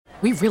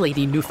We really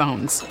need new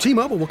phones.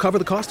 T-Mobile will cover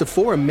the cost of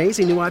 4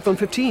 amazing new iPhone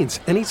 15s,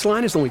 and each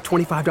line is only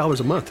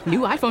 $25 a month. New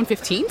iPhone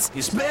 15s?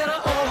 It's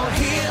better over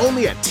here.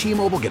 Only at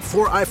T-Mobile, get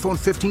 4 iPhone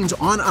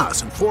 15s on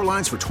us and 4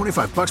 lines for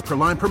 $25 per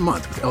line per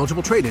month with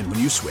eligible trade-in when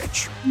you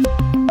switch.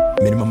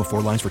 Minimum of 4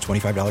 lines for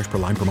 $25 per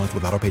line per month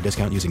with autopay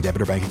discount using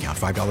debit or bank account.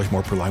 $5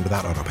 more per line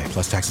without autopay,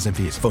 plus taxes and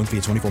fees. Phone fee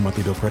at 24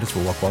 monthly bill credits for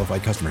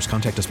well-qualified customers.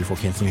 Contact us before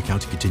canceling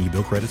account to continue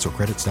bill credits or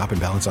credit stop and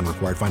balance on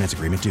required finance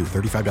agreement due.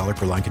 $35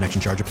 per line connection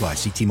charge applies.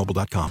 See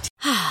T-Mobile.com.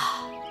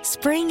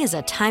 Spring is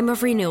a time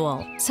of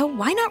renewal, so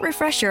why not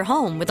refresh your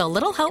home with a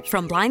little help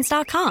from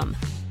Blinds.com?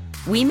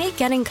 We make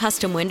getting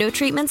custom window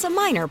treatments a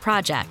minor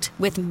project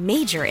with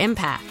major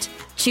impact.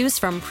 Choose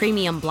from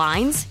premium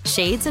blinds,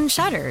 shades, and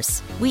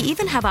shutters. We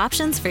even have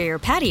options for your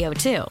patio,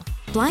 too.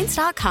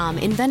 Blinds.com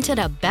invented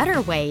a better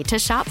way to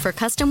shop for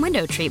custom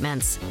window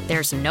treatments.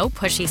 There's no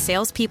pushy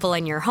salespeople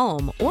in your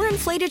home or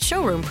inflated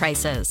showroom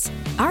prices.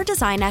 Our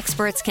design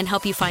experts can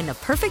help you find the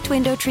perfect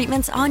window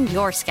treatments on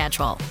your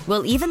schedule.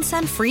 We'll even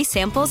send free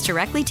samples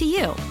directly to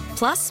you.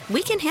 Plus,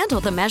 we can handle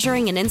the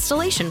measuring and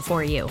installation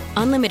for you.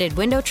 Unlimited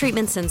window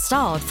treatments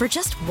installed for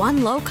just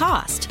one low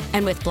cost.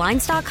 And with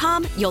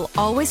Blinds.com, you'll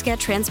always get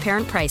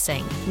transparent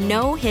pricing.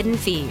 No hidden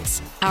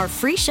fees. Our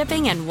free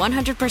shipping and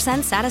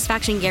 100%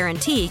 satisfaction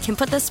guarantee can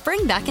put the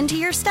spring back into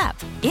your step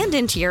and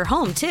into your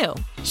home, too.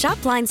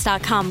 Shop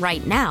Blinds.com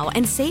right now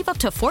and save up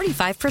to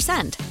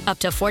 45%. Up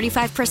to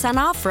 45%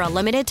 off for a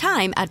limited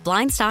time at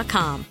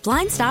Blinds.com.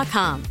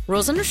 Blinds.com.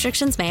 Rules and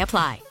restrictions may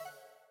apply.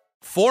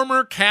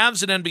 Former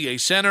Cavs and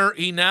NBA center,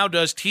 he now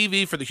does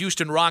TV for the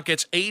Houston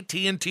Rockets,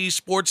 AT&T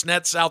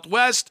Sportsnet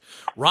Southwest.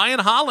 Ryan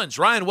Hollins.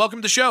 Ryan, welcome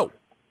to the show.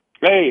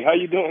 Hey, how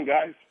you doing,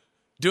 guys?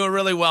 Doing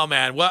really well,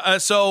 man.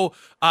 Well,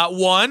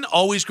 one,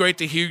 always great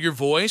to hear your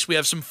voice. We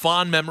have some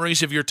fond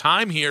memories of your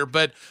time here,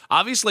 but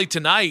obviously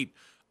tonight,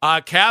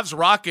 Cavs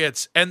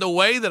Rockets, and the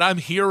way that I'm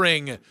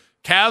hearing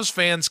Cavs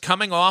fans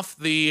coming off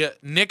the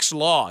Knicks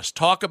loss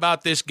talk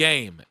about this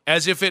game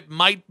as if it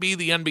might be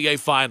the NBA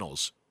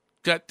Finals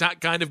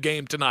kind of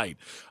game tonight.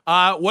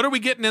 What are we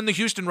getting in the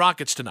Houston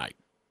Rockets tonight?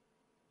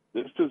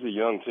 This is a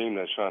young team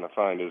that's trying to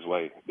find its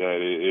way,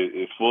 that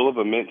is full of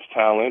immense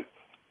talent,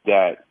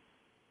 that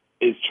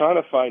is trying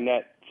to find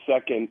that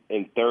second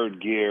and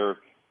third gear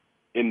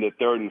in the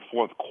third and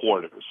fourth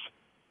quarters.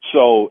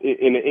 So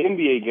in an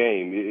NBA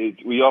game,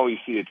 we always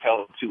see a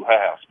tale of two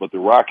halves, but the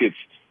Rockets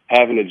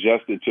haven't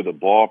adjusted to the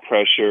ball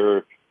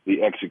pressure,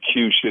 the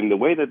execution, the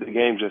way that the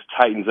game just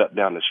tightens up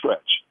down the stretch.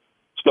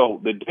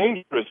 So the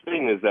dangerous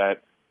thing is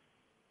that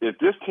if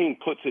this team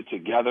puts it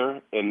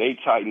together and they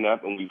tighten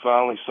up, and we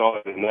finally saw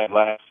it in that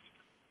last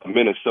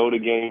Minnesota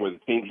game where the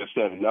team just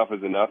said enough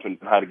is enough and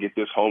how to get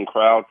this home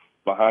crowd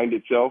behind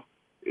itself,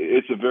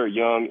 it's a very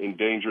young and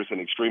dangerous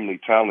and extremely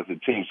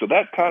talented team. So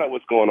that's kind of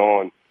what's going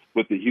on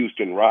with the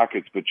Houston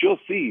Rockets. But you'll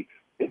see,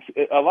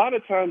 a lot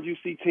of times you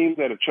see teams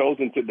that have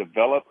chosen to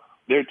develop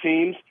their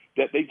teams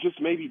that they just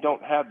maybe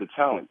don't have the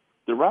talent.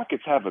 The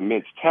Rockets have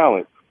immense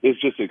talent. It's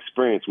just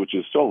experience, which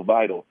is so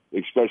vital,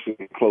 especially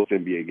in close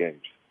NBA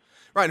games.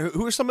 Right.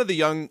 Who are some of the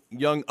young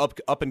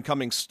up and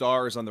coming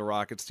stars on the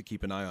Rockets to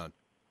keep an eye on?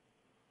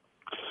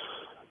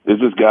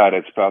 There's this guy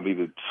that's probably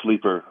the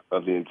sleeper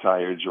of the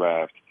entire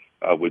draft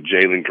with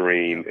Jalen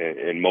Green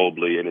and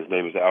Mobley, and his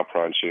name is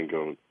Alperen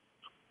Sengun.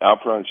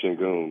 Alperen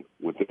Sengun,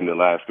 within the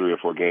last 3 or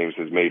 4 games,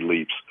 has made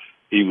leaps.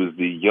 He was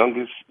the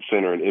youngest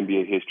center in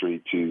NBA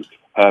history to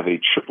have a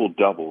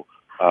triple-double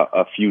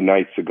a few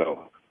nights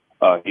ago.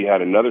 He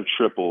had another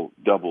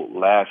triple-double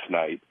last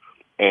night,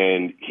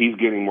 and he's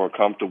getting more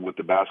comfortable with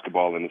the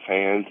basketball in his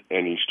hands,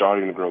 and he's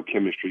starting to grow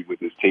chemistry with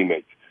his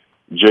teammates.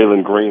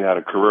 Jalen Green had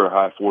a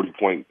career-high 42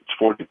 points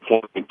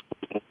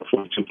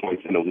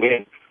in the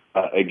win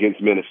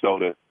against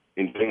Minnesota.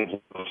 And James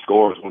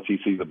scores once he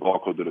sees the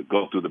ball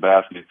go through the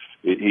basket.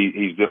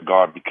 He's their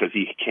guard because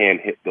he can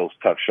hit those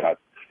tough shots.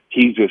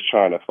 He's just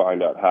trying to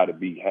find out how to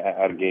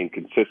gain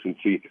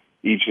consistency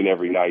each and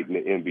every night in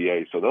the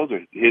NBA. So those are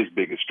his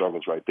biggest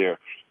struggles right there.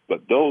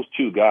 But those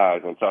two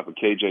guys, on top of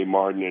KJ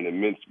Martin and an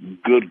immense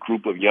good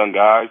group of young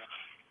guys,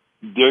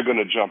 they're going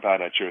to jump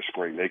out at your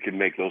screen. They can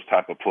make those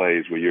type of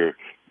plays where you're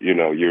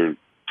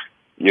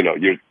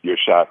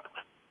shocked.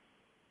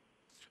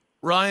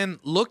 Ryan,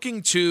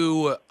 looking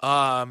to,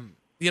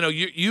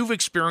 you've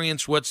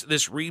experienced what's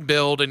this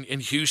rebuild in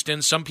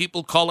Houston. Some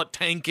people call it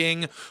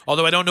tanking,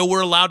 although I don't know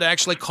we're allowed to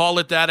actually call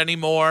it that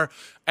anymore.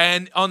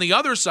 And on the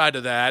other side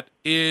of that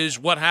is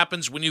what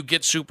happens when you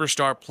get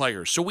superstar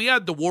players. So we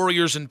had the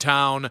Warriors in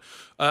town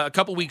a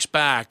couple weeks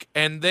back,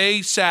 and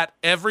they sat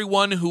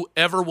everyone who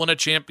ever won a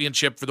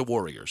championship for the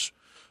Warriors.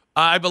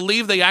 I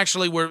believe they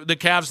actually were, the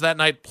Cavs that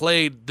night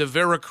played the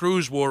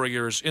Veracruz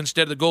Warriors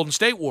instead of the Golden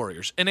State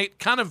Warriors. And it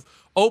kind of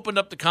opened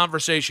up the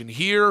conversation.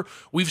 Here,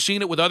 we've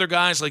seen it with other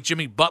guys like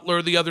Jimmy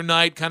Butler the other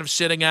night kind of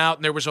sitting out,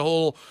 and there was a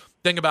whole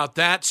thing about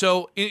that.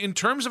 So in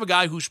terms of a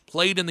guy who's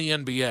played in the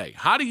NBA,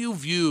 how do you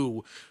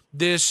view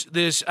this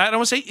I don't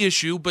want to say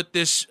issue, but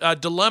this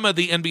dilemma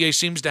the NBA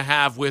seems to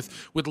have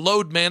with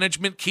load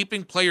management,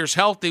 keeping players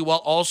healthy while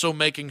also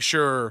making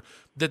sure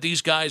that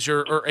these guys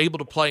are able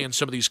to play in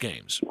some of these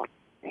games?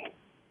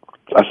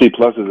 I see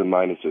pluses and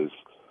minuses.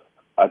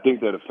 I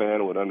think that a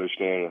fan would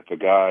understand if a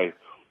guy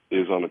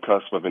is on the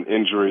cusp of an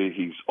injury,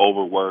 he's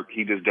overworked,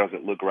 he just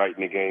doesn't look right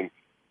in the game.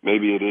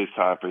 Maybe it is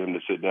time for him to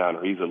sit down,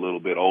 or he's a little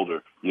bit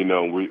older. You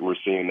know, we're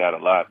seeing that a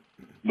lot.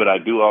 But I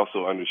do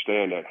also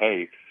understand that,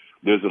 hey,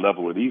 there's a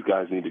level where these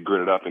guys need to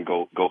grit it up and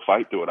go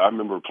fight through it. I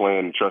remember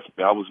playing, and trust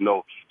me, I was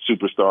no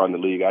superstar in the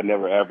league. I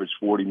never averaged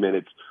 40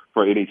 minutes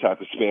for any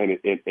type of span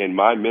in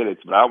my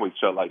minutes, but I always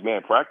felt like,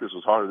 man, practice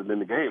was harder than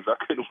the games.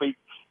 I couldn't wait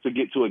to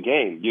get to a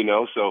game, you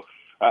know. So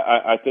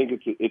I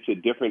think it's a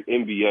different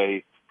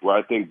NBA where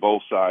I think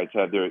both sides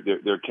have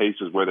their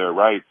cases where they're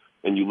right.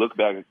 And you look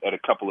back at a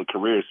couple of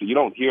careers, so you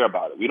don't hear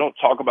about it. We don't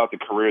talk about the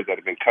careers that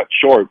have been cut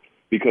short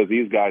because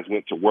these guys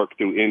went to work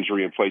through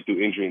injury and played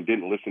through injury and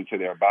didn't listen to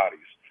their bodies.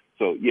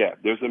 So, yeah,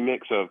 there's a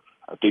mix of,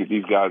 I think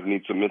these guys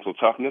need some mental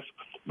toughness,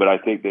 but I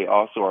think they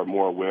also are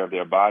more aware of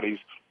their bodies.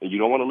 And you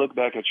don't want to look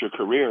back at your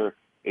career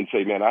and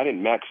say, man, I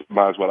didn't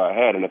maximize what I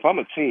had. And if I'm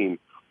a team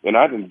and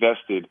I've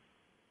invested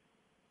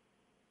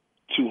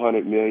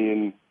 $200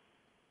 million,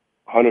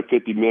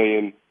 $150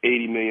 million,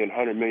 $80 million,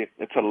 $100 million,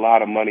 that's a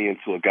lot of money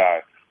into a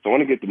guy. So I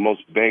want to get the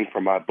most bang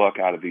for my buck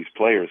out of these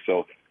players.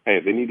 So, hey,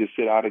 if they need to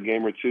sit out a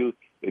game or two,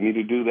 they need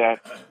to do that.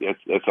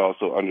 That's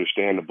also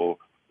understandable.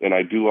 And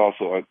I do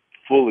also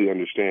fully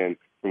understand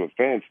from a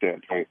fan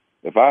standpoint,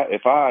 if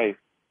I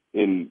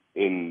in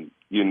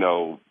you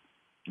know,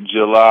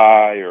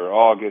 July or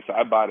August,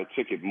 I buy the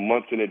ticket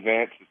months in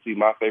advance to see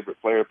my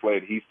favorite player play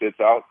and he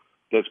sits out,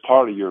 that's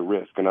part of your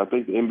risk. And I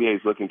think the NBA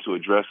is looking to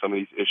address some of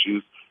these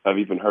issues. I've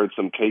even heard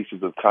some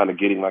cases of kind of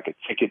getting like a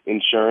ticket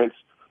insurance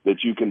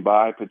that you can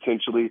buy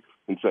potentially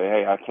and say,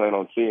 hey, I plan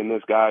on seeing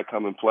this guy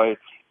come and play.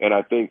 And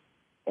I think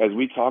as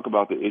we talk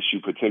about the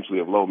issue potentially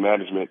of load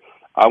management,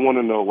 I want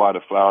to know why the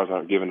flowers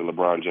aren't given to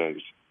LeBron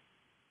James.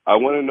 I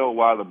want to know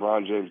why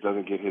LeBron James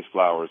doesn't get his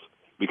flowers,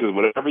 because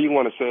whatever you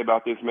want to say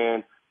about this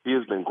man, he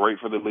has been great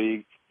for the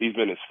league. He's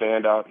been a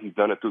standout. He's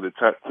done it through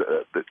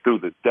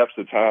the depths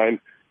of time,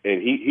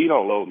 and he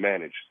don't load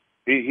manage.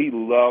 He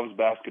loves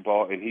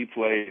basketball, and he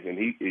plays, and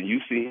you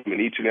see him in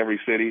each and every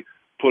city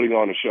putting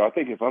on a show. I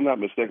think, if I'm not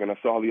mistaken, I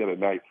saw the other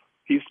night,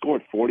 he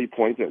scored 40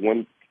 points at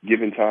one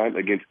given time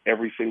against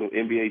every single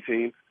NBA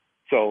team.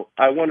 So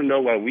I want to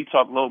know why we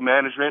talk load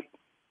management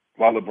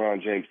while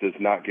LeBron James does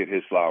not get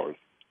his flowers.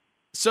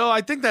 So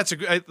I think that's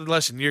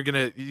listen.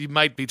 You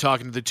might be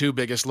talking to the two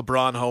biggest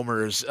LeBron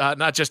homers,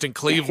 not just in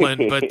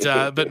Cleveland,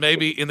 but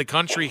maybe in the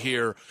country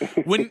here.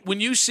 When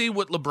you see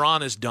what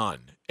LeBron has done,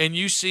 and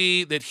you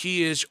see that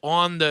he is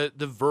on the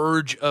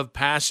verge of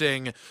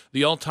passing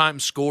the all-time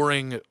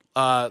scoring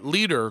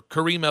leader,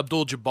 Kareem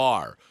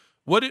Abdul-Jabbar,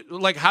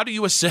 how do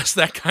you assess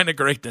that kind of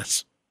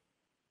greatness?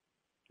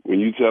 When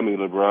you tell me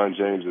LeBron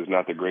James is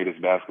not the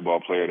greatest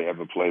basketball player to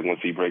ever play, once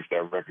he breaks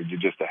that record, you're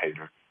just a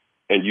hater.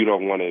 And you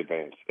don't want to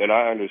advance. And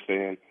I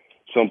understand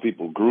some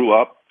people grew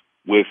up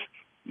with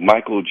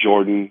Michael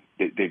Jordan.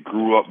 They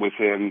grew up with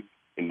him,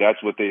 and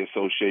that's what they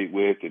associate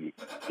with. And,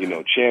 you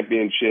know,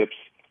 championships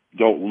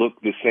don't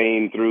look the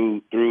same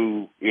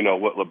through you know,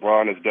 what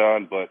LeBron has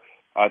done. But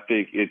I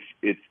think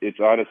it's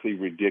honestly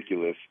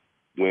ridiculous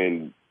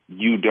when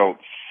you don't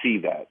see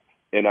that.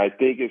 And I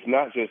think it's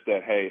not just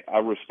that, hey, I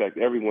respect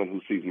everyone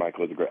who sees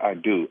Michael as a great. I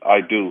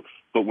do.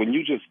 But when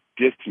you just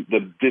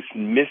the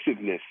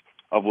dismissiveness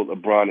of what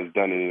LeBron has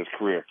done in his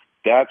career,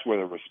 that's where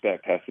the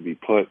respect has to be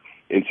put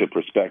into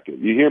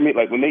perspective. You hear me?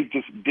 Like when they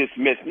just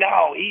dismiss,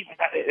 no, he's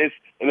not.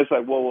 It's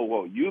like,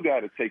 whoa. You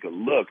got to take a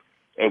look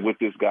at what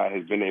this guy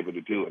has been able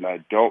to do. And I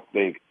don't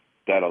think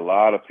that a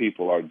lot of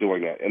people are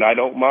doing that. And I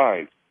don't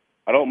mind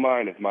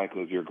if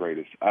Michael is your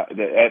greatest.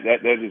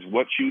 That is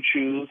what you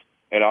choose.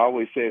 And I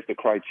always say it's the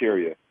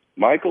criteria.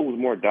 Michael was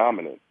more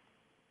dominant.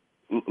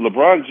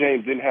 LeBron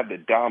James didn't have the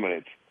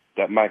dominance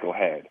that Michael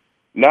had.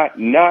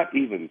 Not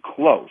even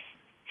close.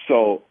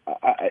 So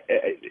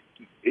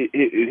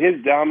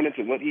his dominance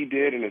and what he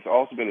did, and it's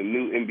also been a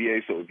new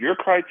NBA. So if your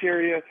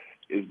criteria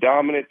is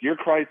dominant, your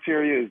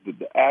criteria is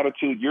the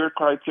attitude, your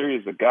criteria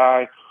is the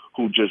guy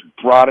who just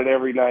brought it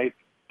every night,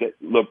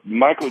 look,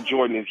 Michael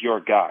Jordan is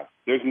your guy.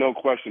 There's no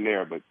question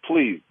there. But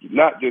please,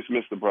 not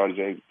dismiss LeBron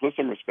James. Put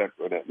some respect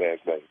on that man's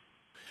name.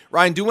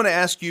 Ryan, do want to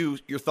ask you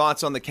your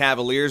thoughts on the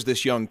Cavaliers,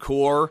 this young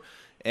core,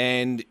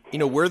 and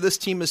where this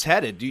team is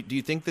headed. Do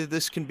you think that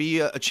this can be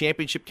a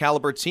championship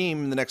caliber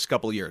team in the next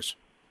couple of years?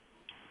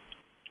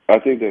 I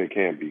think that it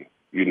can be.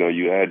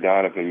 You had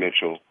Donovan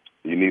Mitchell.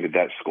 You needed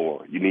that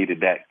scorer. You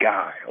needed that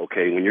guy.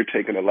 Okay, when you're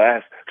taking the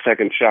last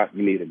second shot,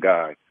 you need a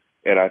guy.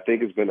 And I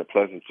think it's been a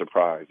pleasant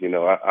surprise.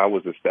 I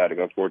was ecstatic.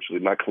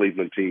 Unfortunately, my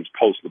Cleveland teams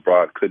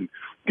post-LeBron couldn't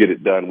get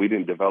it done. We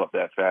didn't develop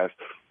that fast.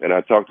 And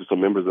I talked to some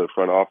members of the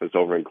front office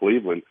over in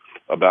Cleveland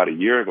about a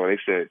year ago, and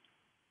they said,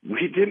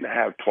 we didn't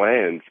have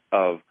plans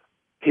of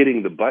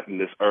hitting the button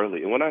this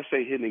early. And when I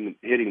say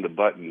hitting the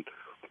button,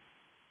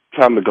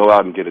 time to go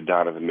out and get a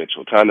Donovan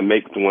Mitchell, time to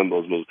make one of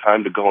those moves,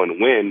 time to go and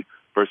win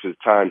versus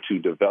time to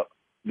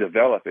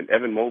develop. And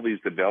Evan Mobley's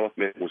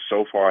development was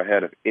so far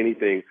ahead of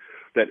anything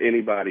that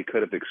anybody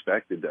could have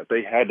expected, that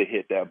they had to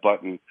hit that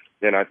button.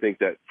 And I think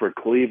that for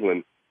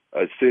Cleveland,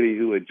 a city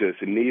who had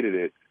just needed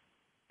it.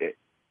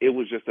 It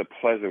was just a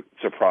pleasant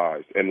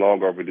surprise and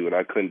long overdue, and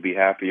I couldn't be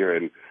happier.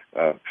 And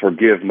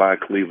forgive my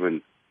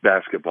Cleveland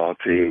basketball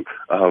team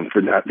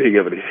for not being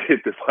able to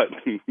hit the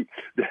button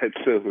that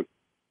soon.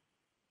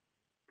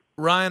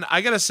 Ryan,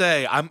 I gotta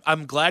say,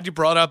 I'm glad you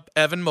brought up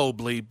Evan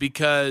Mobley,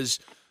 because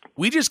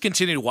we just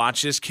continue to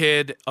watch this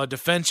kid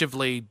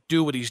defensively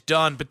do what he's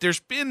done. But there's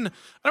been, I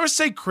don't want to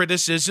say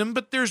criticism,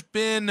 but there's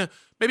been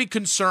maybe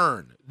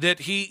concern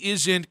that he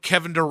isn't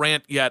Kevin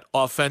Durant yet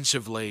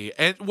offensively.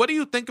 And what do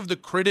you think of the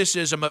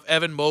criticism of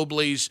Evan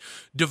Mobley's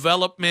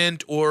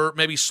development, or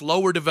maybe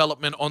slower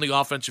development on the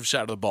offensive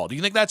side of the ball? Do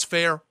you think that's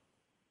fair?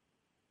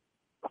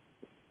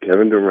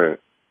 Kevin Durant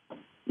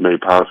may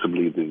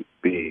possibly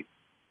be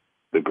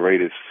the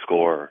greatest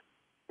scorer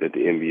that the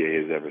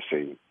NBA has ever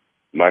seen.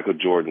 Michael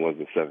Jordan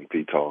wasn't 7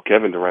 feet tall.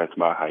 Kevin Durant's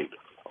my height.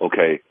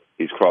 Okay,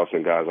 he's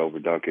crossing guys over,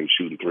 dunking,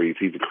 shooting threes.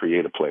 He's a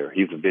creative player.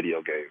 He's a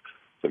video game.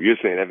 So if you're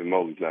saying Evan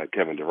Mobley's not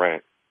Kevin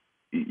Durant,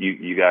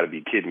 you got to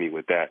be kidding me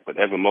with that. But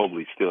Evan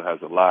Mobley still has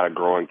a lot of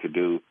growing to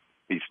do.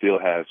 He still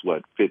has,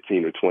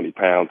 15 or 20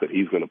 pounds that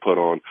he's going to put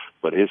on.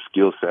 But his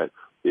skill set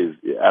is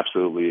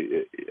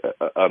absolutely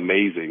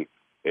amazing.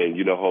 And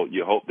you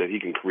hope that he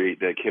can create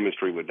that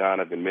chemistry with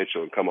Donovan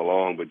Mitchell and come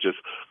along. But just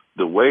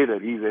the way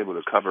that he's able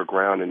to cover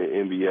ground in the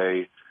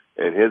NBA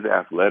and his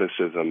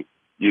athleticism,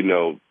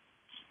 you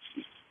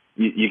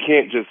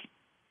can't just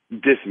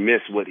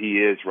dismiss what he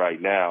is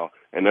right now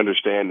and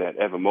understand that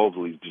Evan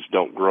Mobley just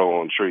don't grow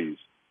on trees.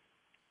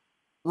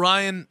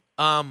 Ryan,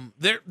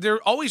 there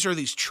always are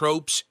these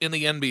tropes in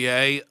the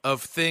NBA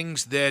of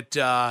things that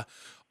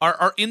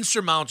are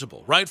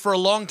insurmountable, right? For a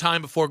long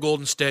time before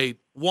Golden State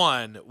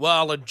won,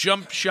 a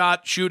jump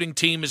shot shooting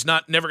team is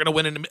never going to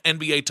win an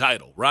NBA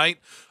title, right?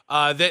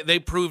 They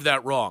proved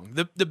that wrong.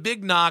 The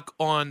big knock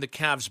on the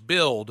Cavs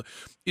build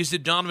is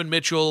that Donovan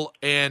Mitchell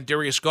and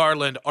Darius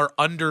Garland are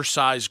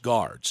undersized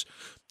guards.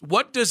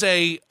 What does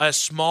a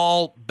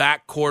small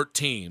backcourt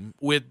team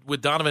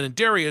with Donovan and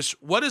Darius,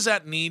 what does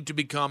that need to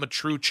become a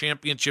true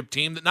championship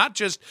team that not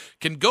just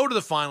can go to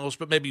the finals,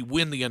 but maybe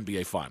win the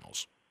NBA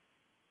finals?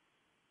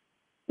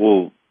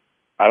 Well,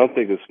 I don't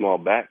think a small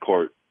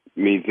backcourt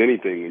means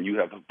anything when you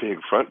have a big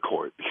front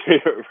court,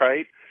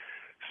 right?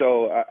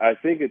 So I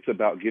think it's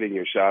about getting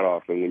your shot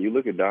off. And when you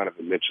look at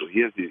Donovan Mitchell,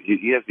 he has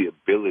the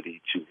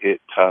ability to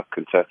hit tough,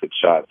 contested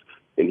shots.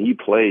 And he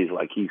plays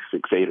like he's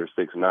 6'8" or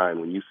 6'9"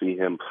 when you see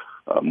him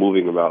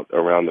moving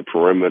around the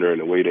perimeter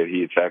and the way that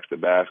he attacks the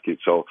basket.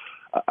 So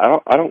I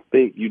don't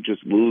think you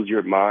just lose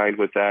your mind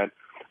with that.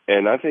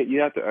 And I think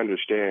you have to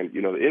understand, the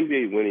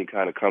NBA winning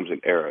kind of comes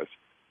in eras.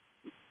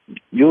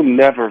 You'll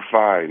never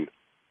find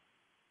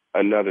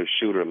another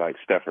shooter like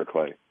Steph or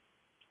Clay.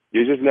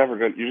 You're just never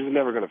going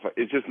to find.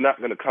 It's just not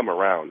going to come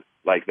around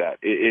like that.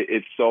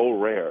 It's so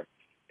rare.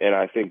 And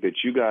I think that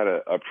you got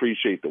to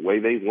appreciate the way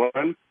they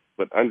won,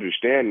 but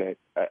understand that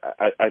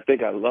I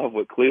think I love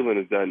what Cleveland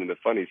has done in the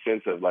funny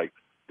sense of, like,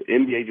 the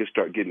NBA just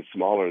start getting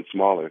smaller and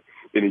smaller.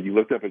 And then you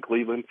looked up in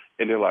Cleveland,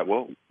 and they're like,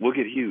 well, we'll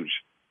get huge.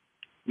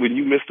 When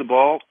you miss the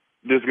ball,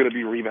 there's going to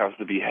be rebounds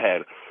to be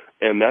had.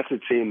 And that's a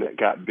team that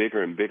got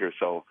bigger and bigger.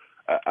 So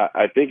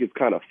I think it's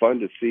kind of fun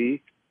to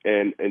see.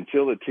 And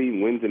until a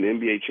team wins an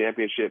NBA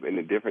championship in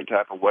a different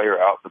type of way, or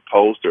out the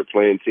post or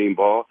playing team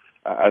ball,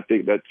 I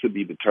think that should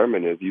be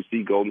determined. As you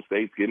see Golden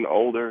State's getting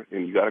older,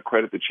 and you got to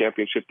credit the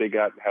championship they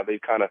got, and how they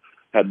kind of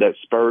had that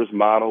Spurs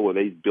model where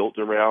they built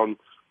around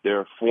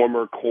their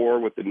former core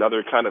with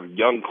another kind of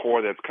young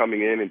core that's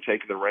coming in and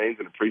taking the reins,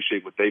 and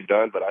appreciate what they've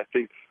done. But I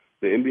think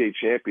the NBA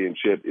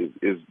championship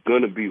is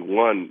going to be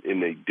won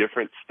in a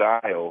different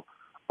style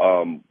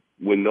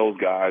when those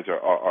guys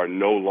are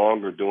no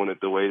longer doing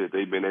it the way that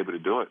they've been able to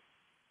do it.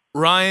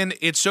 Ryan,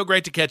 it's so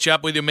great to catch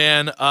up with you,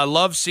 man.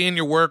 Love seeing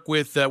your work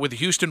with the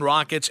Houston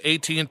Rockets,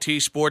 AT&T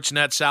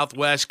Sportsnet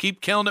Southwest.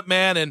 Keep killing it,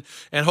 man,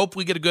 and hope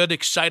we get a good,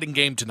 exciting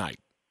game tonight.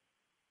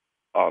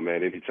 Oh,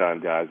 man, anytime,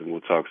 guys, and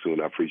we'll talk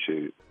soon. I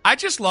appreciate it. I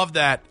just love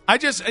that. I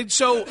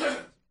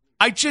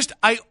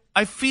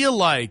feel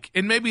like,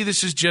 and maybe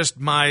this is just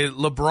my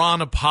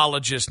LeBron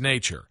apologist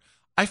nature,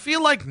 I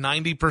feel like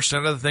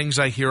 90% of the things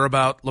I hear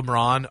about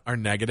LeBron are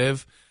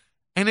negative,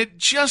 and it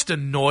just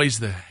annoys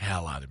the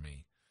hell out of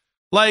me.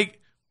 Like,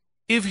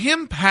 if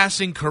him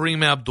passing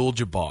Kareem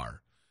Abdul-Jabbar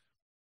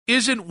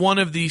isn't one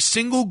of the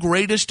single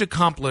greatest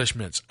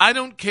accomplishments, I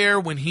don't care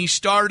when he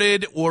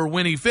started or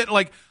when he fit,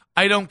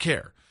 I don't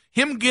care.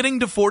 Him getting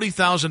to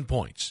 40,000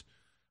 points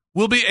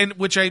will be, and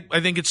which I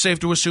think it's safe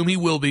to assume he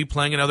will be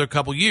playing another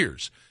couple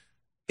years.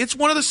 It's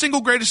one of the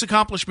single greatest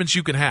accomplishments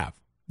you can have.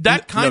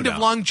 That kind of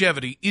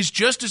longevity is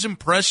just as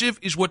impressive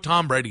as what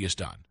Tom Brady has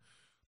done.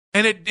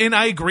 And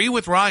I agree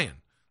with Ryan.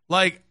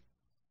 Like,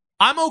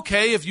 I'm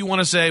okay if you want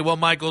to say, well,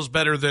 Michael's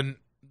better than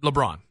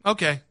LeBron.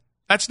 Okay.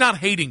 That's not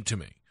hating to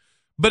me.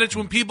 But it's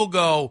when people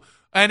go,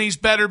 and he's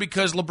better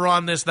because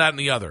LeBron this, that, and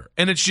the other.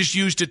 And it's just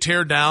used to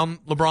tear down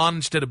LeBron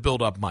instead of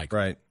build up Mike.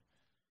 Right.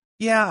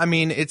 Yeah, I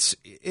mean, it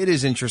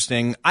is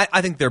interesting.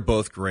 I think they're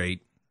both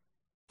great.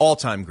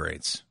 All-time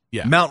greats.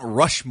 Yeah. Mount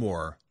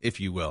Rushmore, if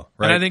you will.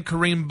 Right? And I think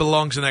Kareem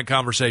belongs in that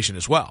conversation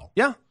as well.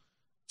 Yeah.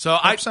 So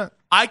 100%.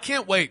 I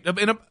can't wait.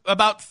 In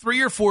about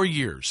 3 or 4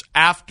 years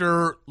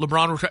after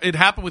LeBron retired, it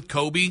happened with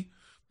Kobe,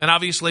 and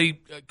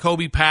obviously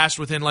Kobe passed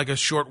within like a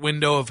short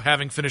window of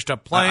having finished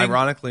up playing.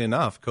 Ironically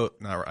enough,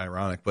 not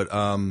ironic, but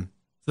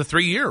the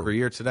 3 year. 3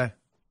 year today.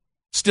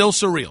 Still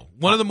surreal.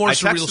 One of the more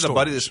surreal I texted stories. a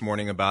buddy this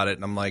morning about it,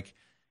 and I'm like,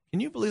 can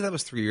you believe that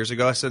was 3 years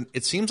ago? I said,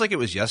 it seems like it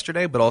was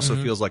yesterday, but also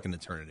feels like an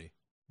eternity.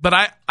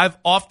 But I've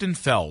often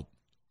felt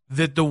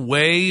that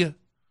the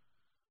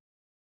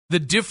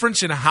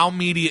difference in how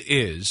media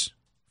is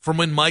from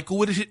when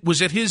Michael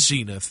was at his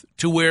zenith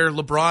to where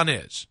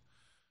LeBron is.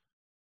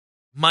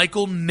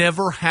 Michael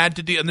never had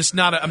to do, and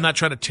I'm not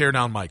trying to tear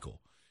down Michael.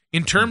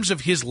 In terms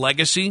of his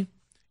legacy,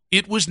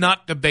 it was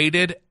not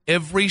debated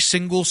every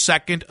single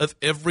second of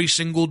every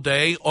single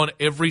day on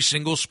every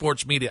single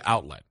sports media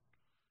outlet,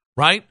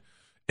 right?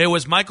 It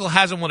was Michael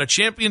hasn't won a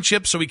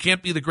championship, so he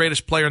can't be the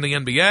greatest player in the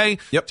NBA.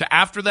 Yep. To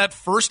after that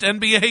first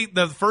NBA,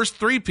 the first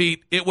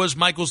three-peat, it was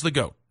Michael's the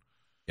GOAT.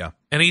 Yeah.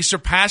 And he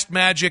surpassed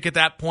Magic at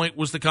that point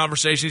was the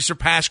conversation. He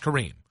surpassed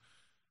Kareem.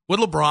 With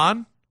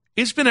LeBron,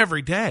 it's been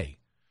every day.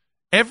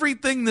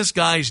 Everything this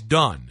guy's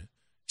done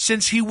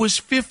since he was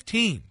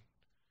 15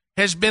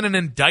 has been an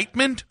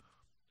indictment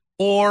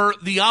or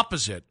the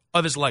opposite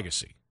of his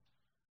legacy.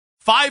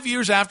 5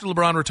 years after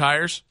LeBron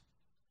retires,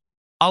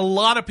 a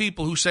lot of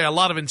people who say a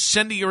lot of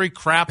incendiary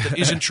crap that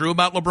isn't true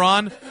about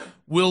LeBron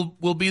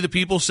will be the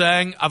people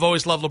saying, I've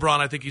always loved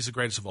LeBron. I think he's the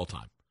greatest of all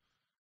time.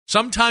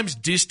 Sometimes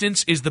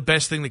distance is the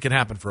best thing that can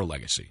happen for a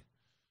legacy.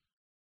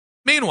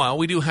 Meanwhile,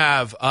 we do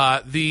have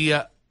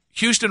the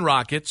Houston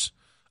Rockets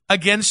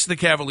against the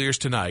Cavaliers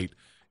tonight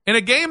in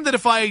a game that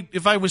if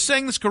I was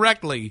saying this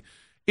correctly,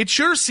 it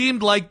sure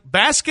seemed like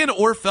Baskin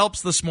or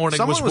Phelps this morning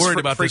Someone was worried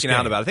about this freaking game.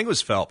 out about it. I think it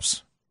was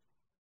Phelps.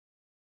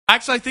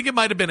 Actually, I think it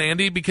might have been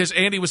Andy because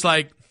Andy was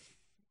like,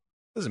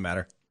 Doesn't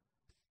matter.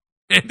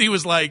 Andy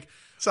was like,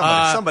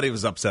 somebody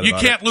was upset you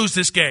about it. can't lose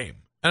this game.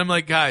 And I'm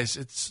like, guys,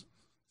 it's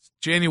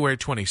January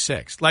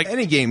 26th. Like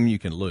any game you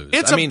can lose.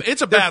 It's a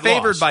they're bad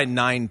favored loss. by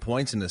 9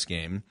 points in this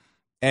game,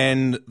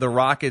 and the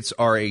Rockets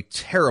are a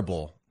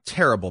terrible,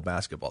 terrible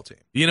basketball team.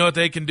 You know what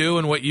they can do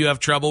and what you have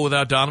trouble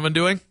without Donovan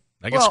doing?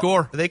 They can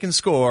score. They can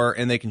score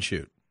and they can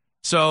shoot.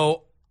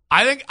 So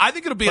I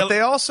think it'll be. But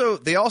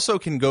they also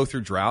can go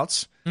through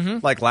droughts.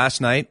 Like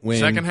last night when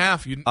second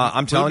half.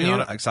 I'm telling you,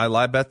 because I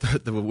live bet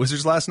the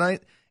Wizards last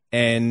night,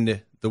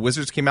 and the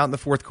Wizards came out in the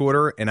fourth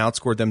quarter and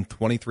outscored them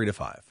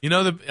 23-5. You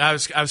know, I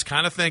was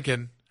kind of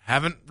thinking,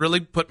 haven't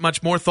really put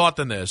much more thought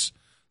than this.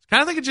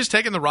 Kind of thinking just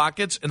taking the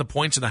Rockets and the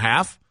points in the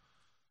half.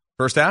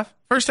 First half,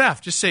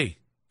 just see,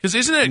 because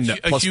isn't it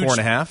a plus huge,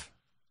 4.5?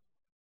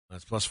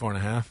 That's plus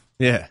 4.5.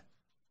 Yeah,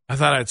 I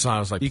thought I saw it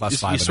was like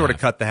plus 5. You sort of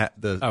cut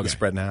the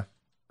spread in half,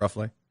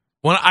 roughly.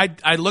 When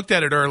I looked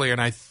at it earlier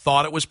and I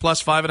thought it was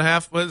plus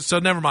 5.5, so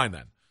never mind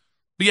then.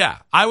 But yeah,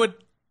 I would.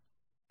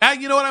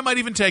 You know what? I might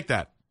even take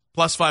that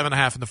plus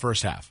 5.5 in the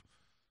first half.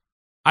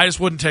 I just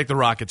wouldn't take the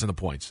Rockets and the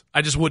points.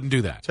 I just wouldn't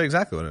do that. Tell you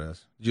exactly what it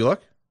is. Did you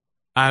look?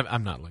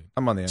 I'm not looking.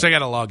 I'm on the app. So I got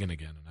to log in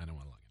again, and I don't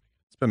want to log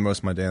in. Spend most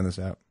of my day on this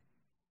app.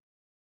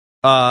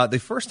 The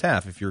first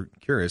half, if you're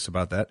curious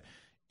about that,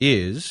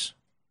 is.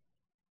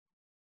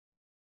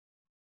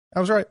 I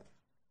was right.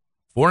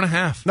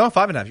 4.5. No,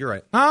 5.5. You're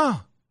right.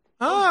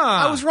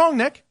 I was wrong,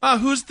 Nick.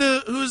 Who's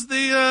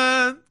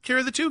the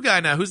carry the 2 guy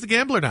now? Who's the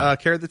gambler now?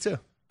 Carry the 2.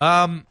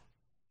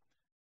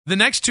 The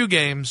next 2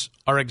 games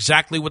are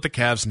exactly what the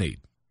Cavs need.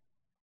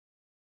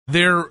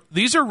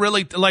 These are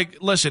really like.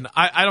 Listen,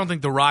 I don't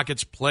think the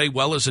Rockets play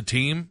well as a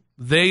team.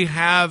 They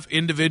have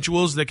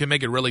individuals that can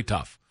make it really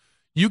tough.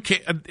 You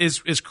can't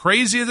as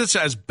crazy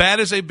as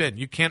bad as they've been.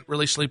 You can't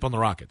really sleep on the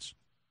Rockets.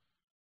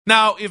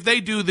 Now, if they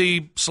do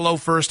the slow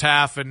first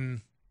half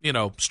and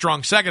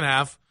strong second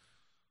half,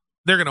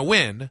 they're going to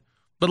win.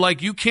 But,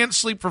 like, you can't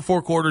sleep for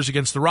 4 quarters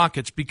against the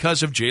Rockets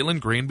because of Jalen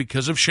Green,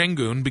 because of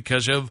Şengün,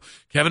 because of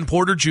Kevin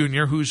Porter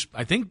Jr., who's,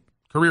 I think,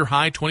 career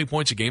high 20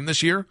 points a game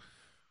this year,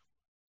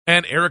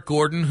 and Eric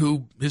Gordon,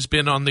 who has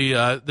been on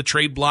the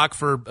trade block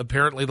for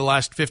apparently the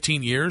last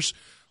 15 years.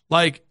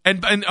 Like,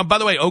 and by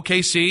the way,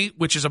 OKC,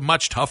 which is a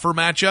much tougher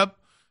matchup,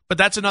 but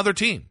that's another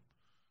team.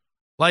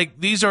 Like,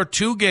 these are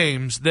 2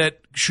 games that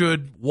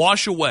should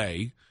wash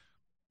away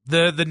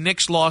the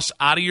Knicks loss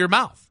out of your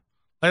mouth.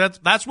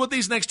 Like that's what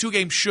these next 2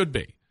 games should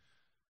be.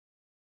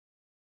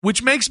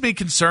 Which makes me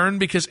concerned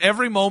because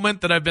every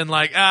moment that I've been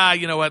like,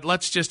 you know what,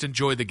 let's just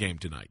enjoy the game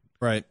tonight.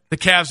 Right. The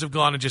Cavs have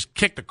gone and just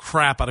kicked the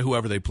crap out of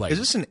whoever they play. Is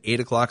this an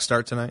 8 o'clock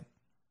start tonight?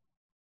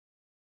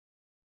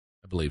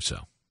 I believe so.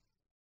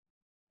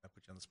 I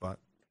put you on the spot.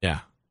 Yeah.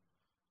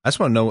 I just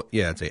want to know.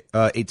 Yeah, it's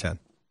 8:10.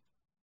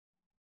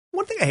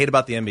 One thing I hate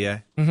about the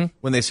NBA,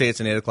 when they say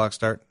it's an 8 o'clock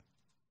start.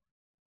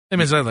 I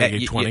mean, it's like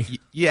 8:20.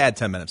 You add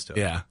 10 minutes to it.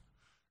 Yeah.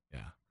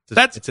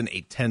 It's an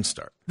 8:10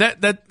 start.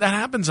 That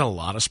happens in a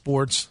lot of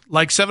sports.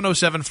 Like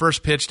 7:07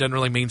 first pitch doesn't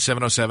really mean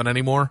 7:07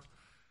 anymore.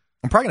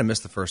 I'm probably gonna miss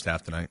the first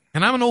half tonight.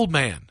 And I'm an old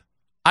man.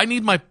 I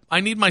need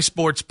my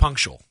sports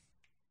punctual.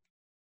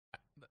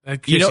 In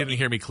case you didn't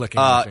hear me clicking.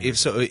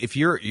 If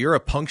you're a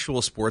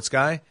punctual sports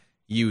guy,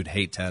 you'd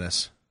hate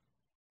tennis.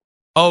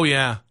 Oh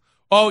yeah.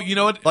 Oh, you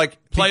know what? Like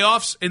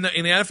playoffs in the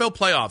NFL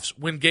playoffs,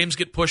 when games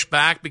get pushed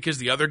back because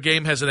the other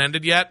game hasn't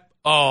ended yet.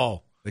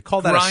 Oh, they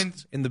call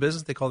that in the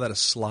business. They call that a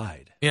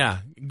slide. Yeah,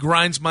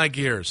 grinds my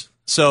gears.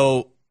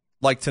 So,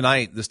 like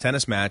tonight, this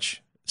tennis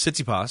match,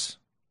 Tsitsipas,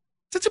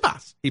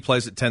 he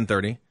plays at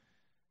 10:30,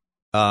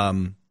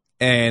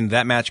 and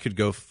that match could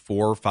go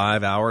 4 or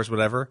 5 hours,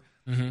 whatever.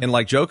 Mm-hmm. And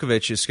like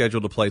Djokovic is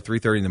scheduled to play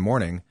 3:30 in the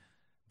morning,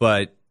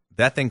 but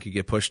that thing could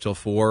get pushed till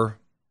 4,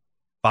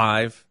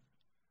 5.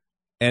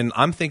 And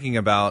I'm thinking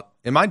about,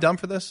 am I dumb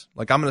for this?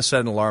 Like, I'm going to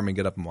set an alarm and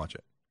get up and watch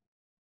it.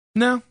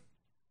 No,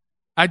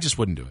 I just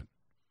wouldn't do it.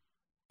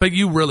 But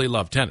you really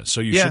love tennis,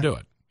 so you should do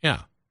it.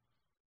 Yeah.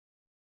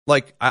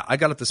 Like, I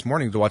got up this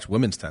morning to watch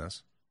women's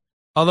tennis.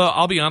 Although,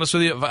 I'll be honest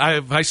with you,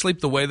 if I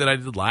sleep the way that I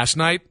did last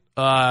night,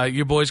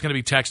 your boy's going to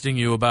be texting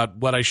you about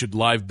what I should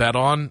live bet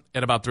on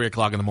at about 3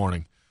 o'clock in the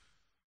morning.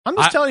 I'm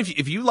just telling you,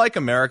 if you like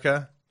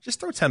America, just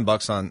throw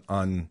 $10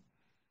 on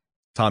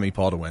Tommy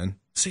Paul to win.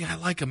 See, I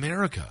like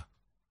America.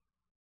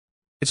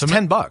 It's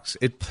 $10.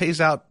 It pays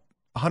out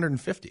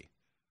 $150.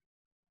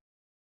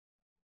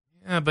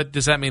 Yeah, but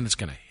does that mean it's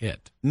going to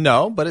hit?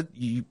 No, but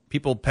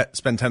people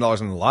spend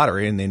 $10 on the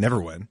lottery and they never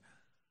win.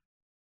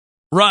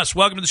 Russ,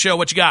 welcome to the show.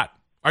 What you got?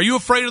 Are you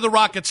afraid of the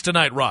Rockets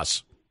tonight,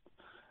 Russ?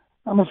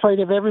 I'm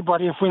afraid of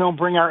everybody if we don't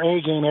bring our A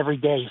game every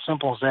day.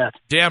 Simple as that.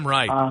 Damn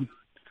right.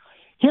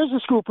 Here's the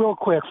scoop real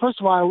quick.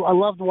 First of all, I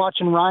loved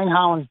watching Ryan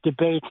Howland's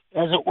debate,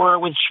 as it were,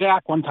 with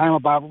Shaq one time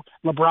about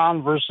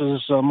LeBron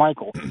versus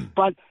Michael.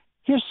 But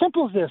here's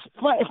simple as this.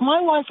 If my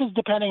life is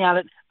depending on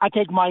it, I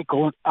take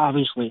Michael,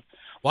 obviously.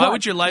 Why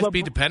would your life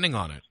be depending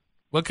on it?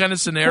 What kind of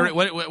scenario?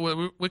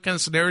 What kind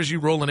of scenarios are you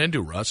rolling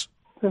into, Russ?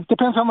 It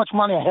depends how much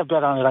money I have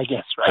bet on it, I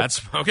guess, right?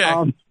 That's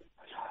okay.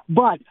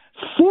 But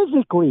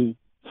physically,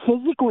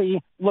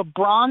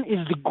 LeBron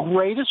is the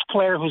greatest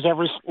player who's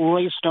ever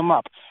laced him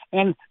up.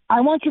 And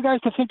I want you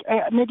guys to think,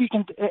 maybe you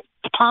can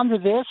ponder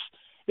this.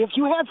 If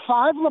you had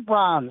 5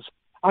 LeBrons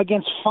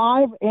against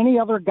 5 any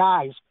other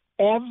guys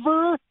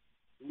ever,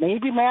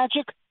 maybe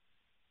Magic,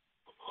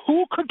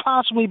 who could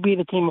possibly be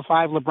the team of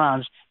 5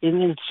 LeBrons?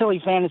 It's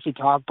silly fantasy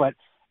talk, but...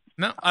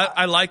 No,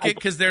 I like it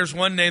because there's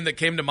one name that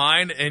came to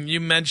mind, and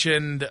you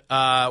mentioned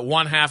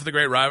one half of the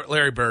great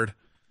Larry Bird.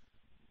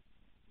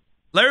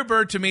 Larry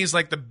Bird, to me, is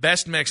like the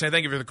best mix. And I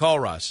thank you for the call,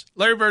 Russ.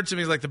 Larry Bird, to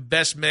me, is like the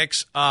best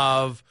mix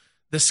of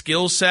the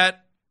skill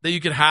set that you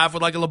could have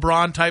with like a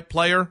LeBron-type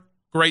player.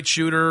 Great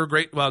shooter,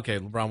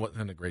 LeBron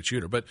wasn't a great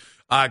shooter, but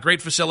great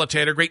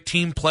facilitator, great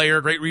team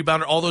player, great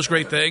rebounder, all those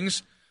great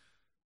things.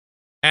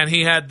 And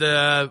he had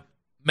the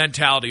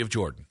mentality of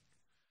Jordan.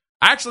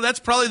 Actually, that's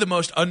probably the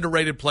most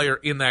underrated player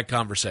in that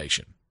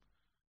conversation.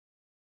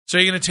 So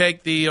you're going to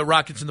take the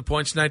Rockets and the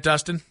points tonight,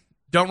 Dustin?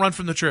 Don't run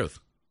from the truth.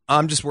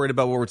 I'm just worried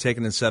about what we're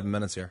taking in 7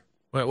 minutes here.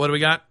 Wait, what do we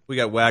got? We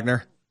got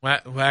Wagner.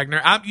 Wagner.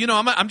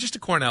 I'm just a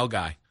Cornell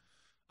guy.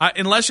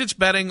 Unless it's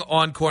betting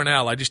on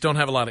Cornell, I just don't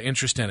have a lot of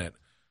interest in it.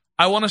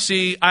 I want to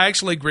see. I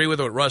actually agree with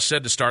what Russ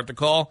said to start the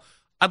call.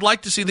 I'd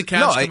like to see the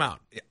Cavs come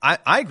out.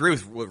 I agree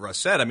with what Russ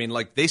said. I mean,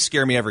 like, they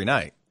scare me every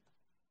night.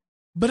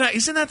 But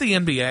isn't that the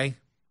NBA?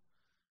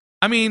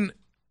 I mean,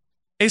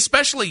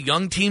 especially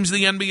young teams in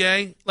the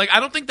NBA. Like,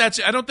 I don't think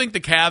the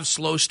Cavs'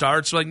 slow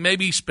starts, like,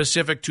 maybe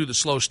specific to the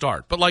slow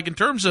start. But, like, in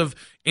terms of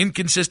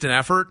inconsistent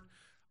effort,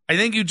 I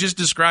think you just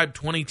described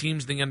 20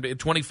 teams in the NBA,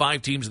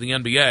 25 teams in the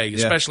NBA,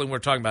 especially when we're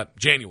talking about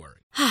January.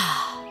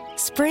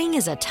 Spring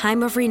is a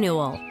time of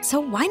renewal, so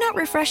why not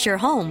refresh your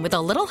home with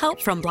a little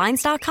help from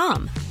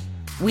Blinds.com?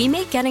 We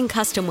make getting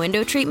custom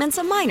window treatments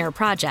a minor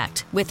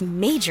project with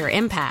major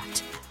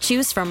impact.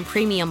 Choose from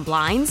premium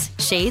blinds,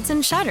 shades,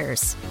 and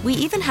shutters. We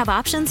even have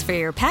options for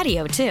your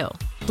patio, too.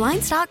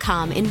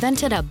 Blinds.com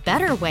invented a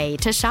better way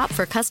to shop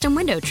for custom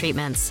window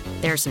treatments.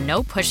 There's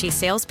no pushy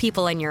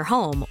salespeople in your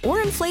home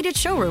or inflated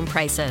showroom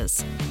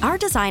prices. Our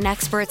design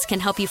experts can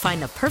help you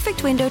find the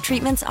perfect window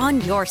treatments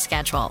on your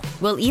schedule.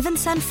 We'll even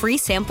send free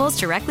samples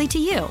directly to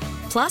you.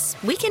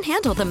 Plus, we can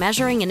handle the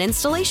measuring and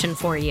installation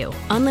for you.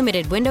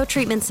 Unlimited window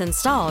treatments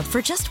installed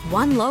for just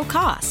one low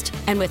cost.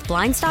 And with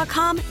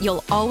Blinds.com,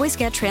 you'll always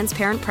get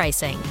transparent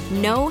pricing.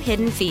 No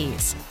hidden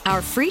fees. Our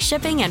free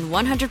shipping and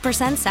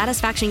 100%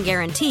 satisfaction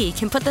guarantee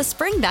can put the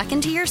spring back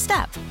into your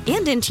step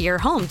and into your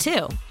home,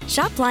 too.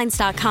 Shop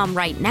Blinds.com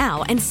right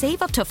now and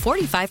save up to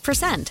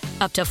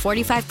 45%. Up to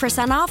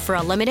 45% off for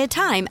a limited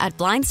time at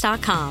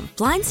Blinds.com.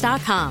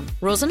 Blinds.com.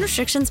 Rules and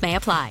restrictions may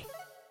apply.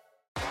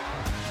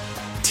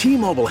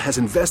 T-Mobile has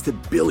invested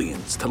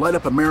billions to light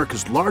up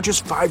America's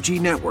largest 5G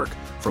network,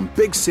 from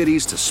big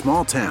cities to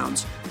small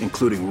towns,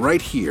 including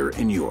right here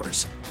in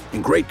yours.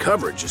 And great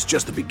coverage is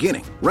just the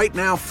beginning. Right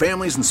now,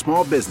 families and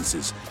small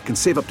businesses can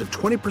save up to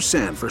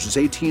 20% versus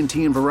AT&T and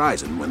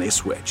Verizon when they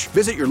switch.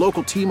 Visit your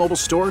local T-Mobile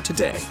store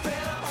today.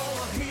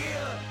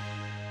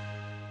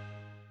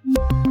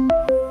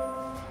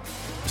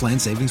 Plan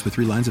savings with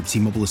 3 lines of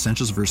T-Mobile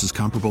Essentials versus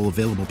comparable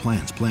available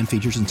plans. Plan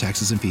features and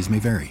taxes and fees may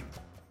vary.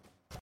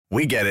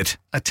 We get it.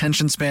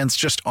 Attention spans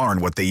just aren't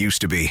what they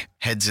used to be.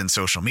 Heads in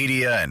social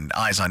media and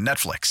eyes on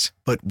Netflix.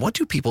 But what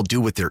do people do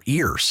with their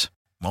ears?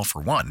 Well,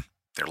 for one,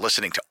 they're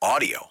listening to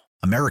audio.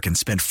 Americans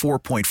spend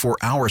 4.4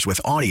 hours with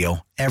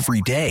audio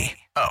every day.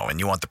 Oh, and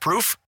you want the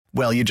proof?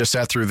 Well, you just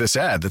sat through this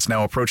ad that's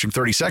now approaching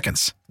 30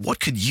 seconds. What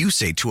could you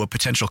say to a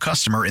potential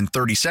customer in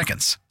 30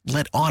 seconds?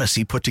 Let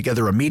Odyssey put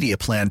together a media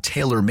plan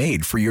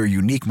tailor-made for your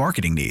unique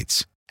marketing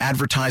needs.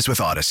 Advertise with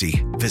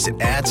Odyssey. Visit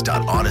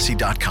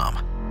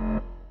ads.odyssey.com.